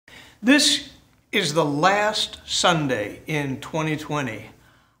This is the last Sunday in 2020.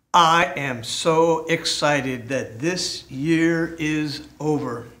 I am so excited that this year is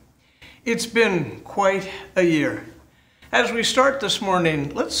over. It's been quite a year. As we start this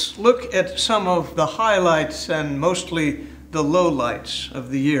morning, let's look at some of the highlights and mostly the lowlights of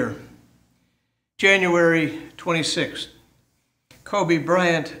the year. January 26th, Kobe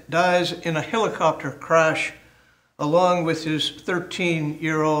Bryant dies in a helicopter crash along with his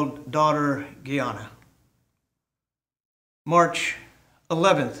 13-year-old daughter, Gianna. March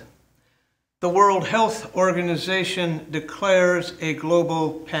 11th, the World Health Organization declares a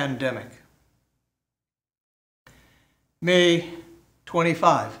global pandemic. May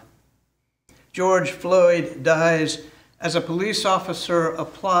 25, George Floyd dies as a police officer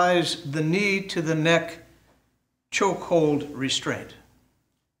applies the knee to the neck chokehold restraint.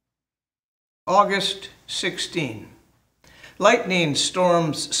 August 16, lightning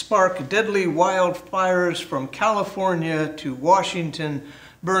storms spark deadly wildfires from California to Washington,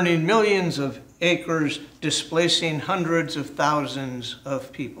 burning millions of acres, displacing hundreds of thousands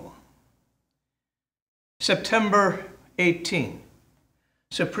of people. September 18,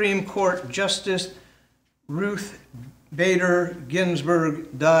 Supreme Court Justice Ruth Bader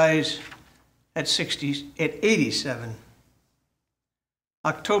Ginsburg dies at 87.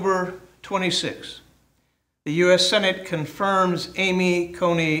 October 26, the U.S. Senate confirms Amy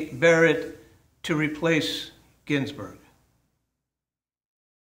Coney Barrett to replace Ginsburg.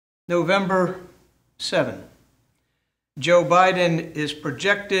 November 7, Joe Biden is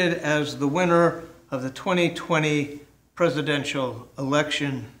projected as the winner of the 2020 presidential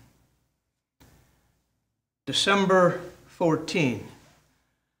election. December 14,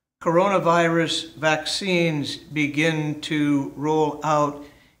 coronavirus vaccines begin to roll out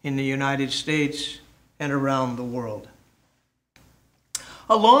in the United States and around the world.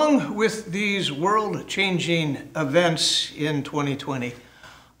 Along with these world-changing events in 2020,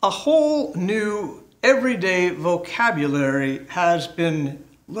 a whole new everyday vocabulary has been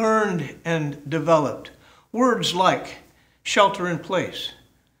learned and developed. Words like shelter in place,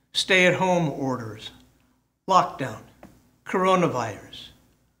 stay-at-home orders, lockdown, coronavirus,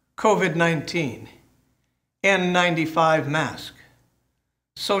 COVID-19, N95 mask,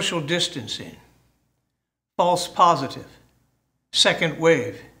 social distancing, false positive, second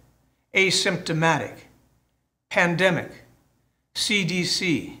wave, asymptomatic, pandemic,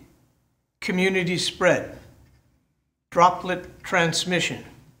 CDC, community spread, droplet transmission,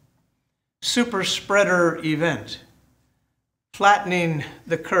 super spreader event, flattening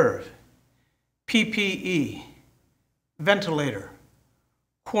the curve, PPE, ventilator,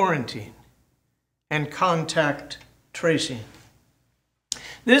 quarantine, and contact tracing.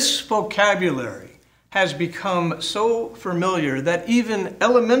 This vocabulary has become so familiar that even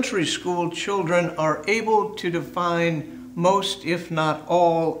elementary school children are able to define most, if not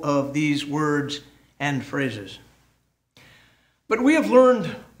all, of these words and phrases. But we have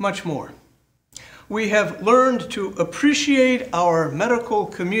learned much more. We have learned to appreciate our medical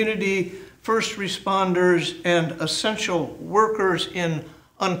community, first responders, and essential workers in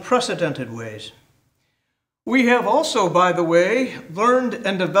unprecedented ways. We have also, by the way, learned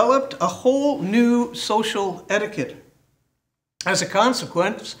and developed a whole new social etiquette. As a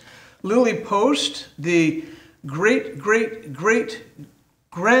consequence, Lily Post, the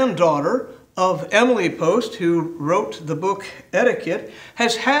great-great-great-granddaughter of Emily Post, who wrote the book Etiquette,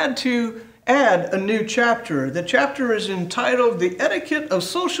 has had to add a new chapter. The chapter is entitled The Etiquette of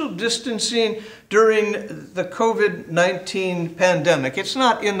Social Distancing During the COVID-19 Pandemic. It's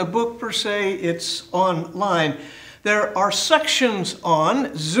not in the book per se, it's online. There are sections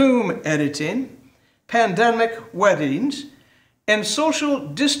on Zoom editing, pandemic weddings, and social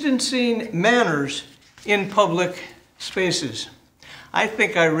distancing manners in public spaces. I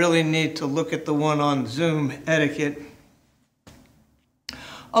think I really need to look at the one on Zoom etiquette.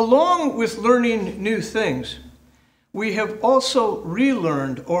 Along with learning new things, we have also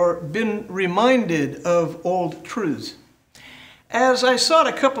relearned or been reminded of old truths. As I sought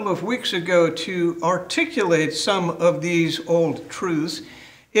a couple of weeks ago to articulate some of these old truths,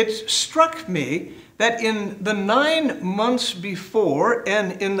 it struck me that in the 9 months before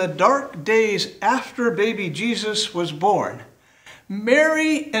and in the dark days after baby Jesus was born,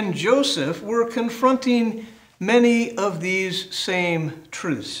 Mary and Joseph were confronting many of these same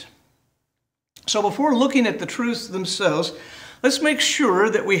truths. So before looking at the truths themselves, let's make sure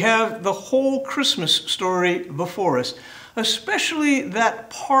that we have the whole Christmas story before us, especially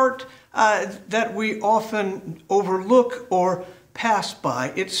that part that we often overlook or pass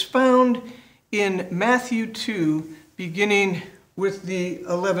by. It's found in Matthew 2, beginning with the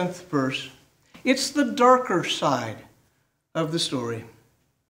 11th verse. It's the darker side of the story.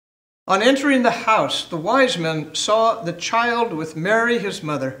 On entering the house, the wise men saw the child with Mary, his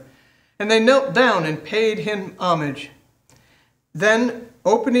mother, and they knelt down and paid him homage. Then,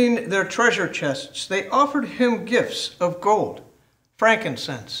 opening their treasure chests, they offered him gifts of gold,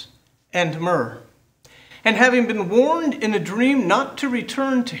 frankincense, and myrrh. And having been warned in a dream not to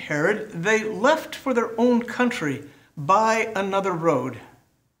return to Herod, they left for their own country by another road.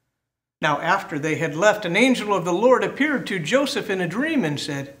 Now after they had left, an angel of the Lord appeared to Joseph in a dream and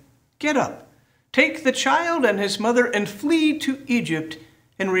said, "Get up, take the child and his mother and flee to Egypt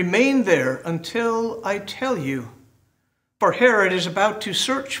and remain there until I tell you. For Herod is about to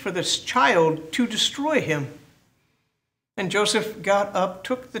search for this child to destroy him." And Joseph got up,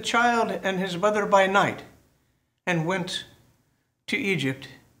 took the child and his mother by night, and went to Egypt,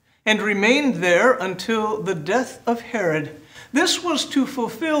 and remained there until the death of Herod. This was to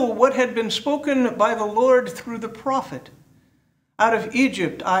fulfill what had been spoken by the Lord through the prophet. "Out of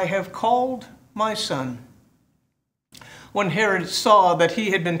Egypt I have called my son." When Herod saw that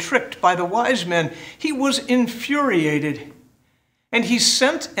he had been tricked by the wise men, he was infuriated, and he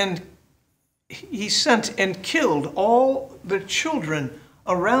sent and killed all the children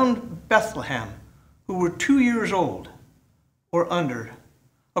around Bethlehem who were 2 years old or under,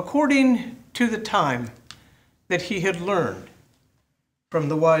 according to the time that he had learned from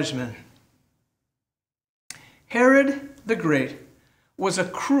the wise men. Herod the Great was a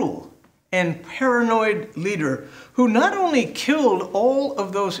cruel and paranoid leader who not only killed all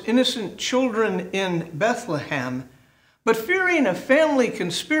of those innocent children in Bethlehem, but fearing a family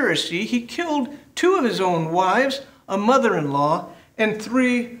conspiracy, he killed 2 of his own wives, a mother-in-law, and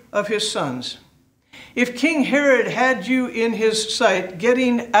 3 of his sons. If King Herod had you in his sight,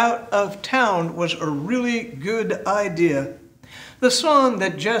 getting out of town was a really good idea. The song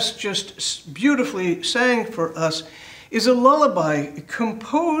that Jess just beautifully sang for us is a lullaby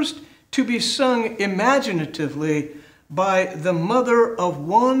composed to be sung imaginatively by the mother of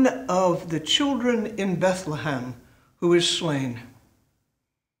one of the children in Bethlehem who is slain.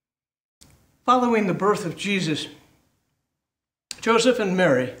 Following the birth of Jesus, Joseph and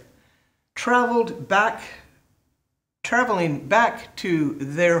Mary traveling back to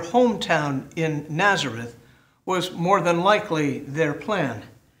their hometown in Nazareth was more than likely their plan.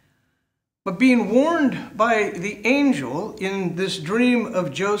 But being warned by the angel in this dream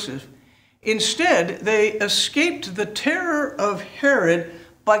of Joseph, instead they escaped the terror of Herod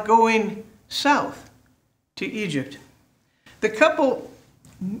by going south to Egypt. The couple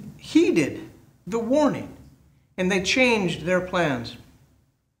heeded the warning and they changed their plans.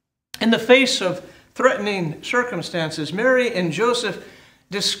 In the face of threatening circumstances, Mary and Joseph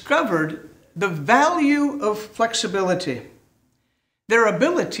discovered the value of flexibility. Their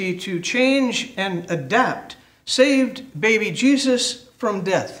ability to change and adapt saved baby Jesus from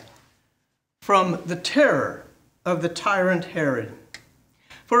death, from the terror of the tyrant Herod.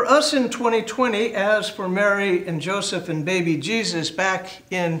 For us in 2020, as for Mary and Joseph and baby Jesus back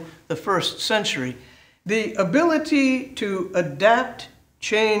in the 1st century, the ability to adapt,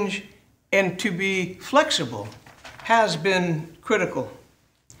 change, and to be flexible has been critical.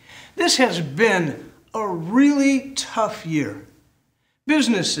 This has been a really tough year.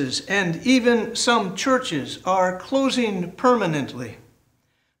 Businesses and even some churches are closing permanently.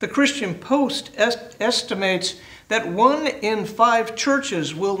 The Christian Post estimates that 1 in 5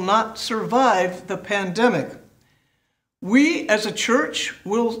 churches will not survive the pandemic. We as a church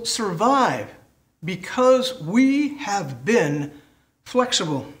will survive because we have been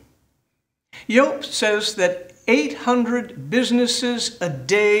flexible. Yelp says that 800 businesses a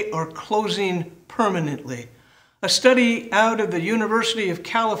day are closing permanently. A study out of the University of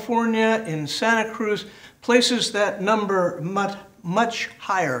California in Santa Cruz places that number much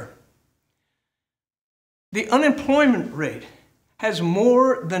higher. The unemployment rate has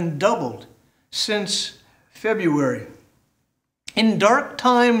more than doubled since February. In dark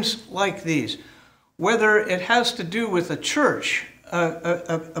times like these, whether it has to do with a church,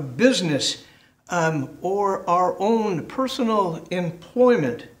 a business, or our own personal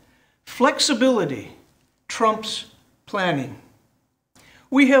employment, flexibility trumps planning.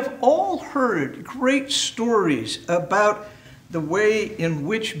 We have all heard great stories about the way in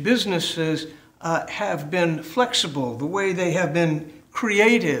which businesses have been flexible, the way they have been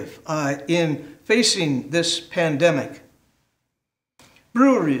creative in facing this pandemic.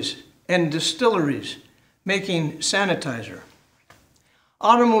 Breweries and distilleries making sanitizer.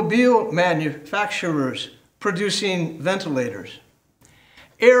 Automobile manufacturers producing ventilators.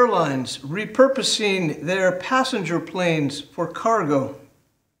 airlines repurposing their passenger planes for cargo,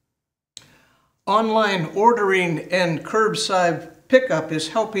 online ordering and curbside pickup is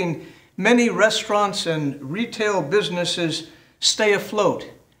helping many restaurants and retail businesses stay afloat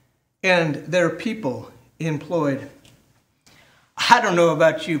and their people employed. I don't know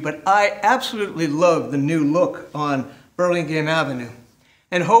about you, but I absolutely love the new look on Burlingame Avenue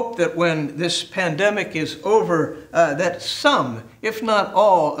and hope that when this pandemic is over, that some, if not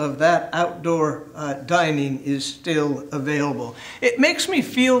all, of that outdoor dining is still available. It makes me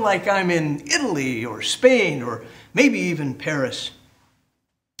feel like I'm in Italy or Spain or maybe even Paris.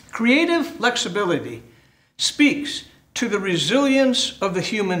 Creative flexibility speaks to the resilience of the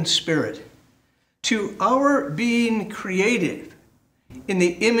human spirit, to our being creative in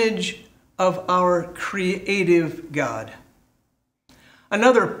the image of our creative God.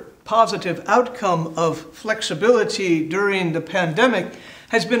 Another positive outcome of flexibility during the pandemic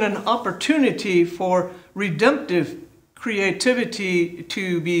has been an opportunity for redemptive creativity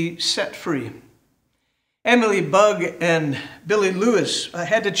to be set free. Emily Bugg and Billy Lewis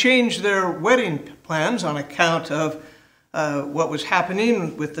had to change their wedding plans on account of what was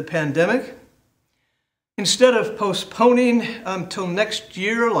happening with the pandemic. Instead of postponing until next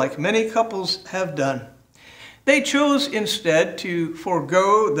year, like many couples have done, they chose instead to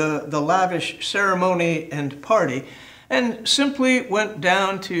forego the lavish ceremony and party and simply went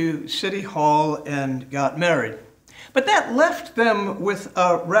down to City Hall and got married. But that left them with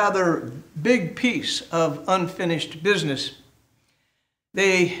a rather big piece of unfinished business.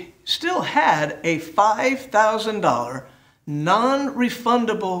 They still had a $5,000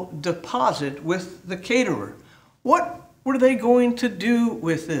 non-refundable deposit with the caterer. What were they going to do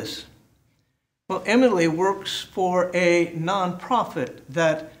with this? Well, Emily works for a nonprofit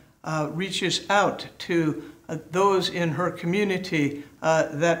that reaches out to those in her community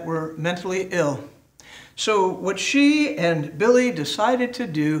that were mentally ill. So what she and Billy decided to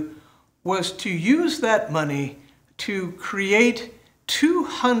do was to use that money to create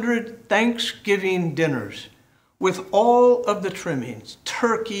 200 Thanksgiving dinners with all of the trimmings: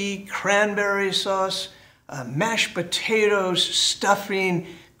 turkey, cranberry sauce, mashed potatoes, stuffing,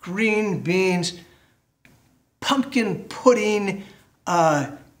 green beans, pumpkin pudding,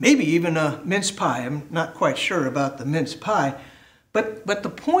 maybe even a mince pie. I'm not quite sure about the mince pie. But the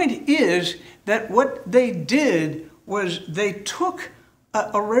point is that what they did was they took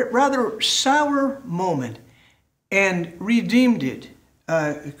a rather sour moment and redeemed it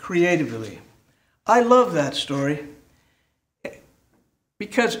creatively. I love that story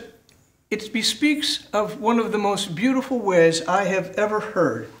because it bespeaks of one of the most beautiful ways I have ever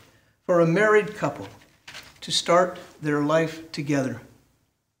heard for a married couple to start their life together.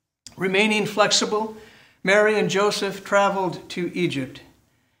 Remaining flexible, Mary and Joseph traveled to Egypt.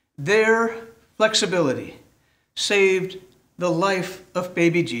 Their flexibility saved the life of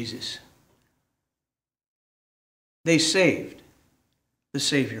baby Jesus. They saved the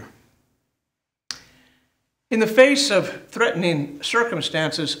Savior. In the face of threatening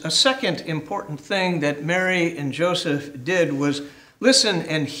circumstances, a second important thing that Mary and Joseph did was listen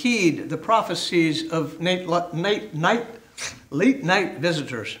and heed the prophecies of late night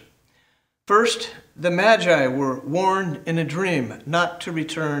visitors. First, the Magi were warned in a dream not to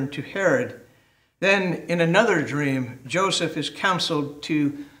return to Herod. Then, in another dream, Joseph is counseled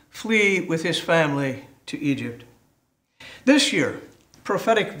to flee with his family to Egypt. This year,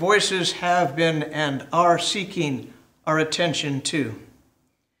 prophetic voices have been and are seeking our attention too.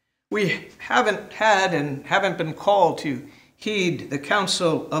 We haven't had and haven't been called to heed the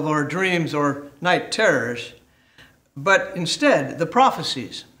counsel of our dreams or night terrors, but instead the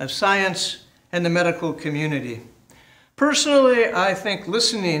prophecies of science and the medical community. Personally, I think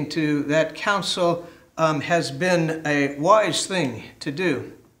listening to that counsel has been a wise thing to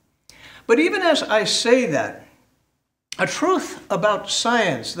do. But even as I say that, a truth about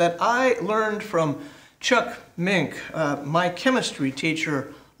science that I learned from Chuck Mink, my chemistry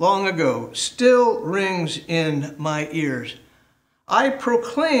teacher long ago, still rings in my ears. I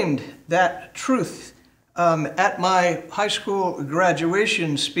proclaimed that truth at my high school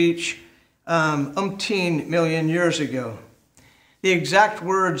graduation speech umpteen million years ago. The exact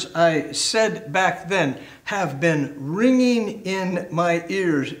words I said back then have been ringing in my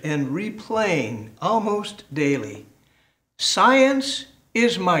ears and replaying almost daily. Science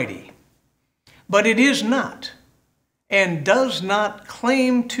is mighty, but it is not and does not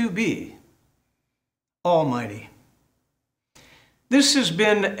claim to be almighty. This has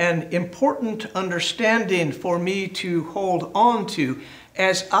been an important understanding for me to hold on to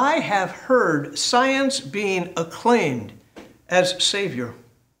as I have heard science being acclaimed as Savior.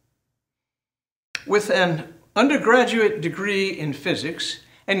 With an undergraduate degree in physics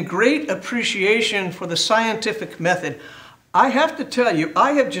and great appreciation for the scientific method, I have to tell you,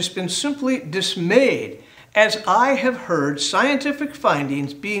 I have just been simply dismayed as I have heard scientific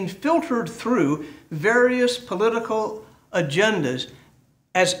findings being filtered through various political agendas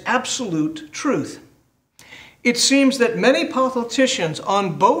as absolute truth. It seems that many politicians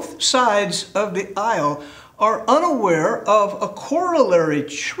on both sides of the aisle are unaware of a corollary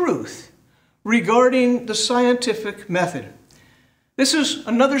truth regarding the scientific method. This is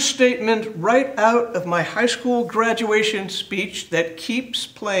another statement right out of my high school graduation speech that keeps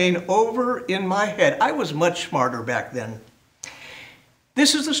playing over in my head. I was much smarter back then.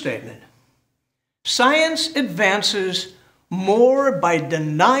 This is the statement: science advances more by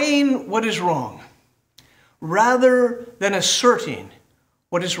denying what is wrong rather than asserting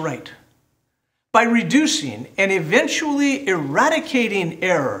what is right, by reducing and eventually eradicating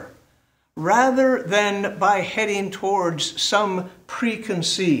error rather than by heading towards some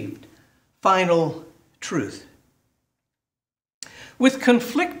preconceived final truth. With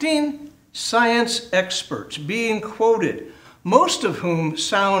conflicting science experts being quoted, most of whom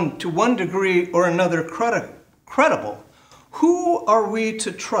sound to one degree or another credible, who are we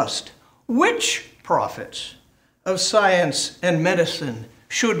to trust? Which prophets of science and medicine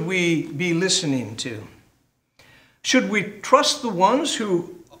should we be listening to? Should we trust the ones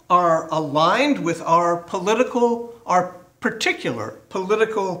who are aligned with our particular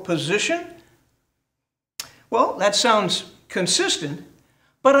political position? Well, that sounds consistent,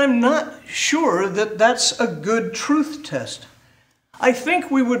 but I'm not sure that that's a good truth test. I think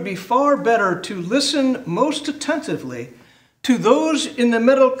we would be far better to listen most attentively to those in the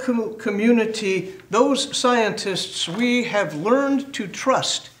medical community, those scientists we have learned to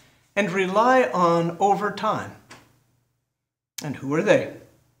trust and rely on over time. And who are they?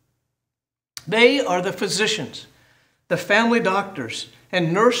 They are the physicians, the family doctors,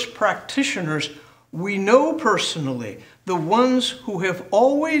 and nurse practitioners we know personally, the ones who have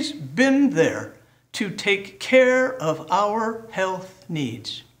always been there to take care of our health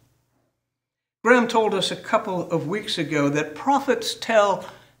needs. Graham told us a couple of weeks ago that prophets tell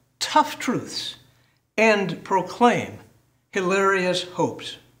tough truths and proclaim hilarious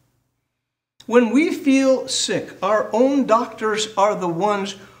hopes. When we feel sick, our own doctors are the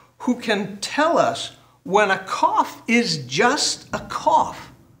ones who can tell us when a cough is just a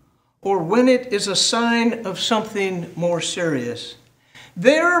cough or when it is a sign of something more serious.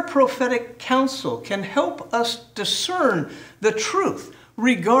 Their prophetic counsel can help us discern the truth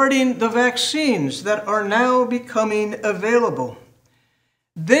regarding the vaccines that are now becoming available.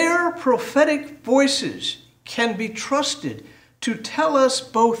 Their prophetic voices can be trusted to tell us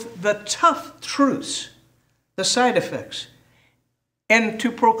both the tough truths, the side effects, and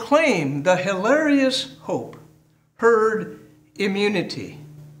to proclaim the hilarious hope, herd immunity.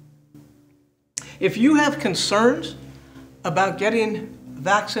 If you have concerns about getting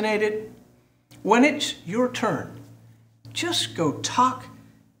vaccinated, when it's your turn, just go talk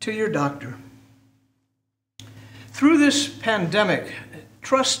to your doctor. Through this pandemic,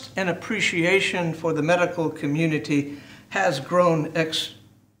 trust and appreciation for the medical community has grown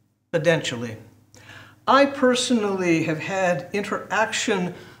exponentially. I personally have had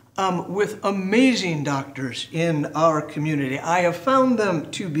interaction with amazing doctors in our community. I have found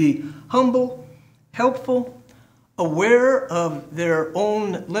them to be humble, helpful, aware of their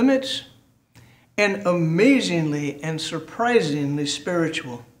own limits, and amazingly and surprisingly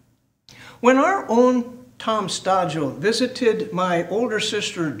spiritual. When our own Tom Stodgel visited my older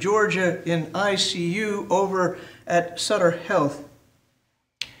sister Georgia in ICU over at Sutter Health,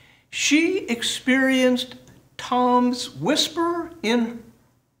 she experienced Tom's whisper in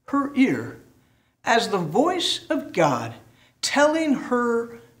her ear as the voice of God telling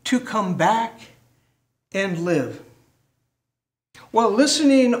her to come back and live. While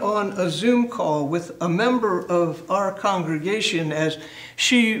listening on a Zoom call with a member of our congregation as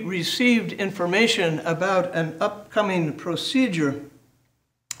she received information about an upcoming procedure,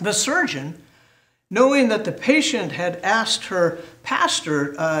 the surgeon, knowing that the patient had asked her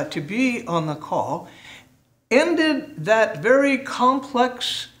pastor to be on the call, ended that very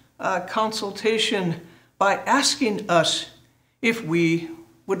complex consultation by asking us if we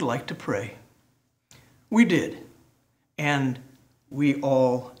would like to pray. We did, and we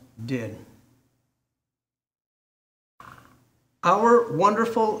all did. Our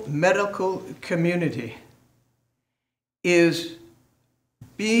wonderful medical community is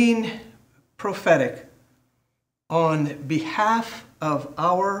being prophetic on behalf of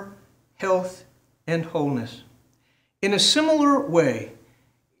our health and wholeness. In a similar way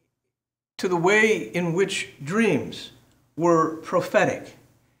to the way in which dreams were prophetic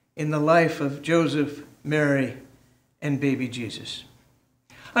in the life of Joseph, Mary, and baby Jesus.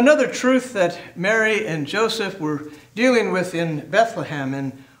 Another truth that Mary and Joseph were dealing with in Bethlehem,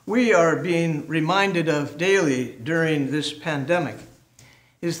 and we are being reminded of daily during this pandemic,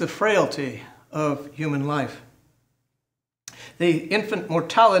 is the frailty of human life. The infant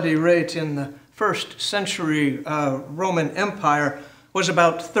mortality rate in the first century Roman Empire was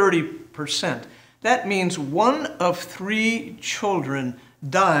about 30%. That means 1 of 3 children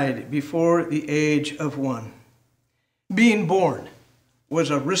died before the age of 1. Being born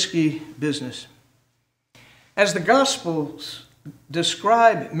was a risky business. As the Gospels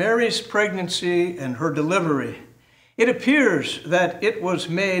describe Mary's pregnancy and her delivery, it appears that it was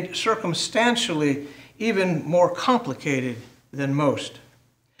made circumstantially even more complicated than most.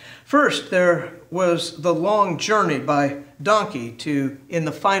 First, there was the long journey by donkey in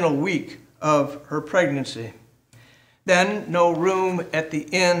the final week of her pregnancy. Then, no room at the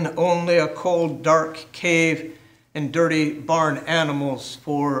inn, only a cold, dark cave and dirty barn animals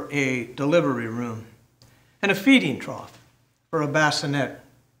for a delivery room, and a feeding trough for a bassinet.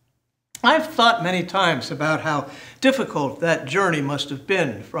 I've thought many times about how difficult that journey must have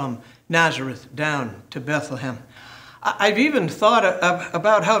been from Nazareth down to Bethlehem. I've even thought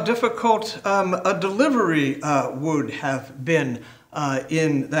about how difficult a delivery would have been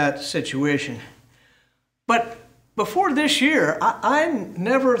in that situation. But before this year, I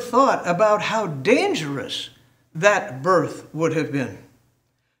never thought about how dangerous that birth would have been.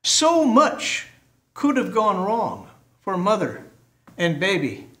 So much could have gone wrong for mother and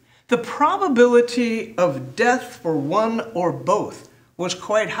baby. The probability of death for one or both was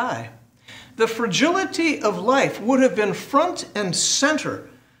quite high. The fragility of life would have been front and center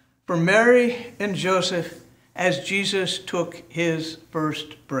for Mary and Joseph as Jesus took his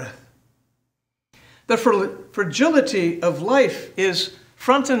first breath. The fragility of life is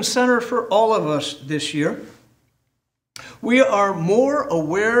front and center for all of us this year. We are more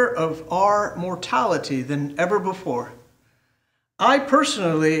aware of our mortality than ever before. I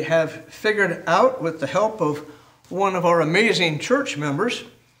personally have figured out, with the help of one of our amazing church members,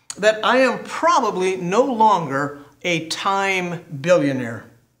 that I am probably no longer a time billionaire.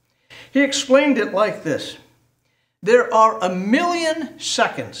 He explained it like this: there are 1,000,000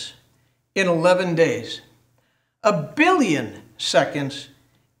 seconds in 11 days, 1,000,000,000 seconds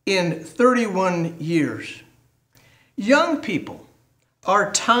in 31 years. Young people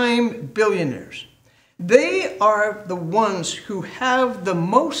are time billionaires. They are the ones who have the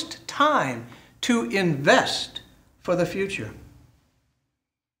most time to invest for the future.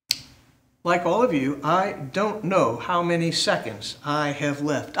 Like all of you, I don't know how many seconds I have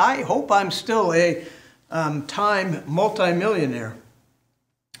left. I hope I'm still a time multimillionaire.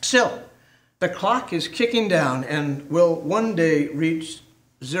 Still, the clock is kicking down and will one day reach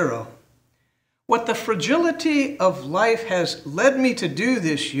 0. What the fragility of life has led me to do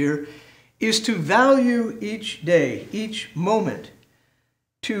this year is to value each day, each moment,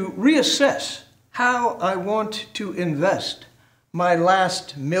 to reassess how I want to invest my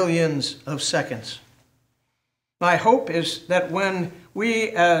last millions of seconds. My hope is that when we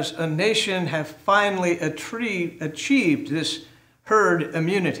as a nation have finally achieved this herd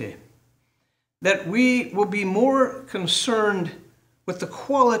immunity, that we will be more concerned with the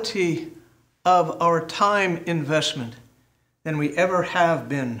quality of our time investment than we ever have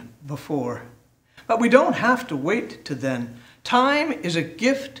been before. But we don't have to wait to then. Time is a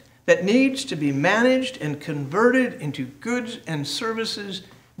gift that needs to be managed and converted into goods and services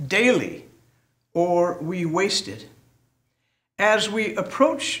daily, or we waste it. As we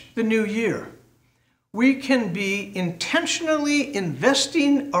approach the new year, we can be intentionally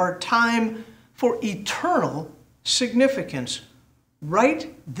investing our time for eternal significance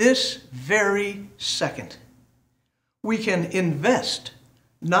right this very second. We can invest,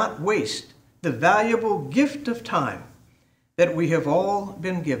 not waste, the valuable gift of time that we have all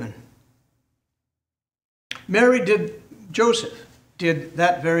been given. Joseph did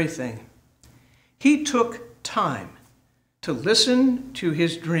that very thing. He took time to listen to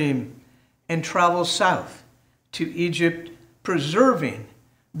his dream and travel south to Egypt, preserving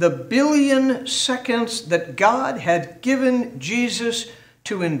the 1,000,000,000 seconds that God had given Jesus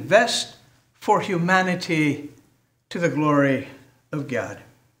to invest for humanity to the glory of God.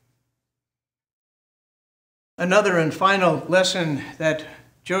 Another and final lesson that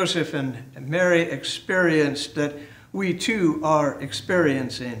Joseph and Mary experienced, that we too are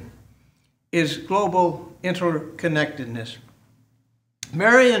experiencing, is global interconnectedness.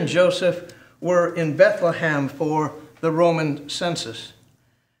 Mary and Joseph were in Bethlehem for the Roman census.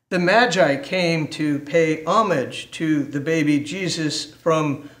 The Magi came to pay homage to the baby Jesus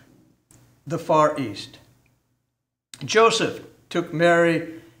from the Far East. Joseph took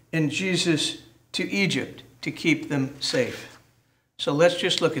Mary and Jesus to Egypt to keep them safe. So let's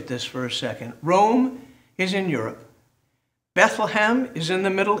just look at this for a second. Rome is in Europe. Bethlehem is in the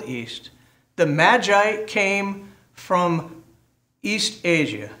Middle East. The Magi came from East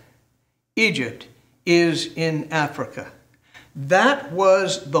Asia. Egypt is in Africa. That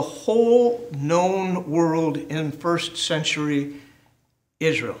was the whole known world in first century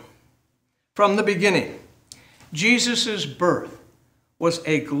Israel. From the beginning, Jesus' birth was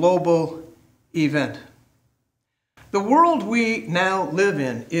a global event. The world we now live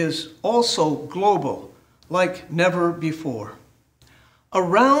in is also global, like never before.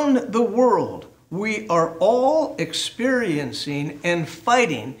 Around the world, we are all experiencing and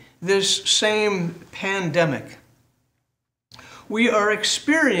fighting this same pandemic. We are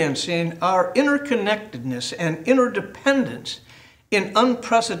experiencing our interconnectedness and interdependence in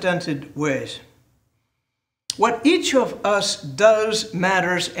unprecedented ways. What each of us does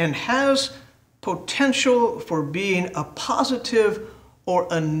matters and has potential for being a positive or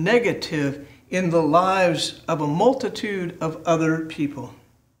a negative in the lives of a multitude of other people.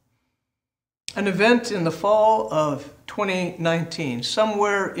 An event in the fall of 2019,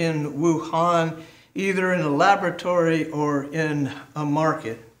 somewhere in Wuhan, either in a laboratory or in a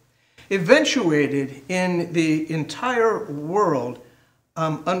market, eventuated in the entire world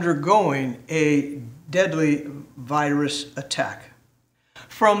undergoing a deadly virus attack.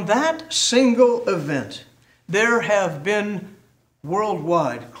 From that single event, there have been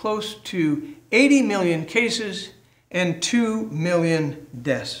worldwide close to 80 million cases and 2 million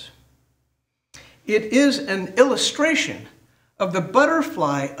deaths. It is an illustration of the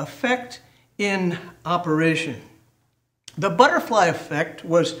butterfly effect in operation. The butterfly effect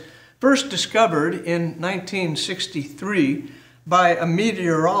was first discovered in 1963 by a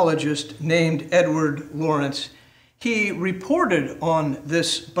meteorologist named Edward Lorenz. He reported on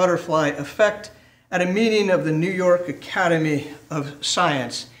this butterfly effect at a meeting of the New York Academy of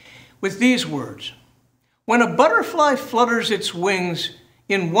Science with these words: "When a butterfly flutters its wings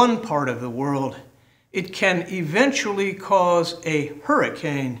in one part of the world, it can eventually cause a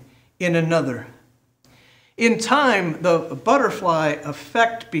hurricane in another." In time, the butterfly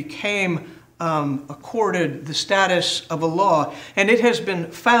effect became accorded the status of a law, and it has been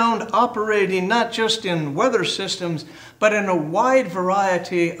found operating not just in weather systems, but in a wide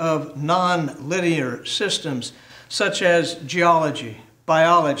variety of non-linear systems, such as geology,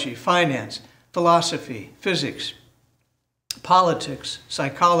 biology, finance, philosophy, physics, politics,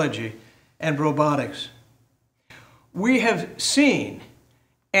 psychology, and robotics. We have seen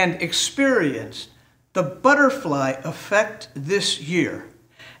and experienced the butterfly effect this year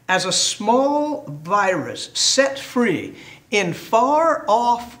as a small virus set free in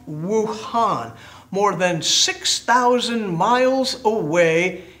far-off Wuhan, more than 6,000 miles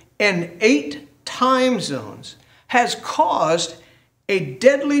away and 8 time zones, has caused a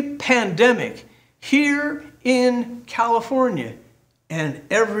deadly pandemic here in California and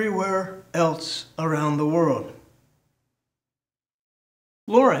everywhere else around the world.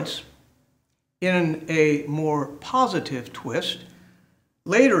 Lawrence, in a more positive twist,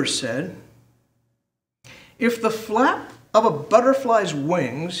 later said, "If the flap of a butterfly's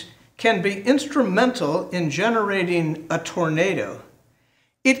wings can be instrumental in generating a tornado,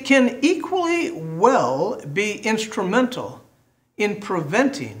 it can equally well be instrumental in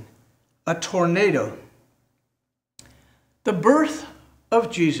preventing a tornado." The birth of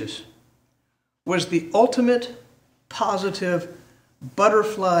Jesus was the ultimate positive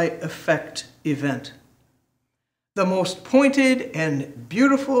butterfly effect event. The most pointed and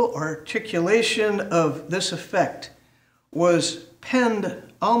beautiful articulation of this effect was penned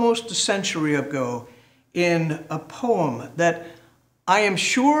almost a century ago in a poem that I am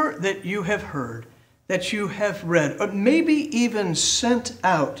sure that you have heard, that you have read, or maybe even sent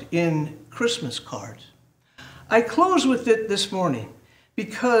out in Christmas cards. I close with it this morning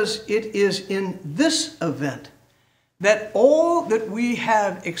because it is in this event that all that we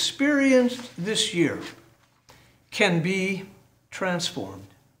have experienced this year can be transformed.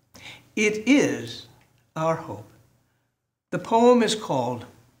 It is our hope. The poem is called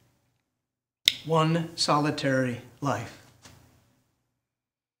 "One Solitary Life."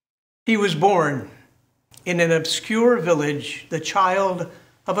 He was born in an obscure village, the child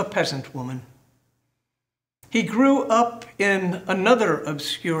of a peasant woman. He grew up in another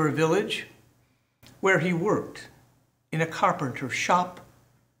obscure village where he worked in a carpenter's shop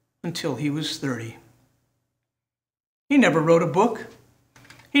until he was 30. He never wrote a book,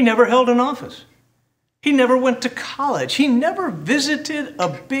 He never held an office. He never went to college. He never visited a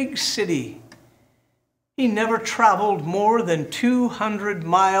big city. He never traveled more than 200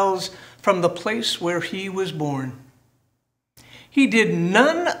 miles from the place where he was born. He did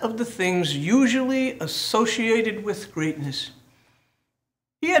none of the things usually associated with greatness.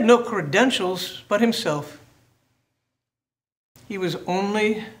 He had no credentials but himself. He was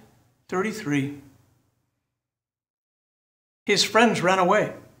only 33. His friends ran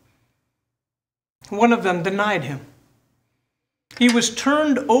away. One of them denied him. He was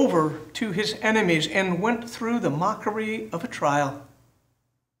turned over to his enemies and went through the mockery of a trial.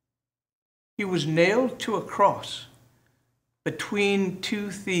 He was nailed to a cross between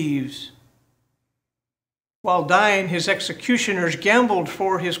two thieves. While dying, his executioners gambled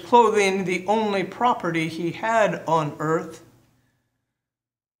for his clothing, the only property he had on earth.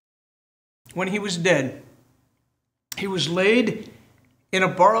 When he was dead, he was laid in a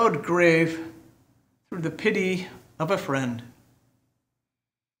borrowed grave through the pity of a friend.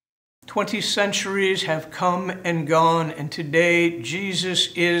 20 centuries have come and gone, and today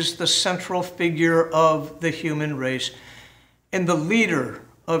Jesus is the central figure of the human race and the leader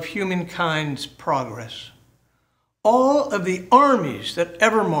of humankind's progress. All of the armies that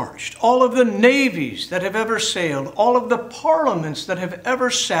ever marched, all of the navies that have ever sailed, all of the parliaments that have ever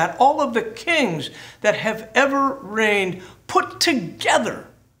sat, all of the kings that have ever reigned, put together,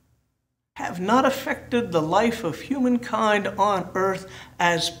 have not affected the life of humankind on earth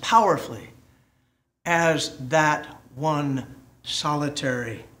as powerfully as that one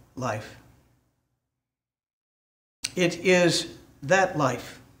solitary life. It is that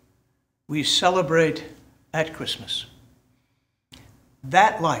life we celebrate at Christmas.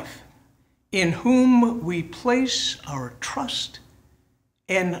 That life in whom we place our trust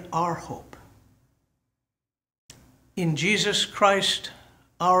and our hope. In Jesus Christ,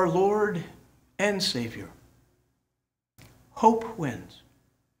 our Lord and Savior. Hope wins.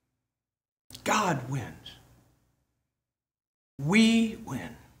 God wins. We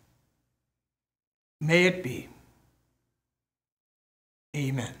win. May it be.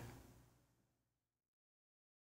 Amen.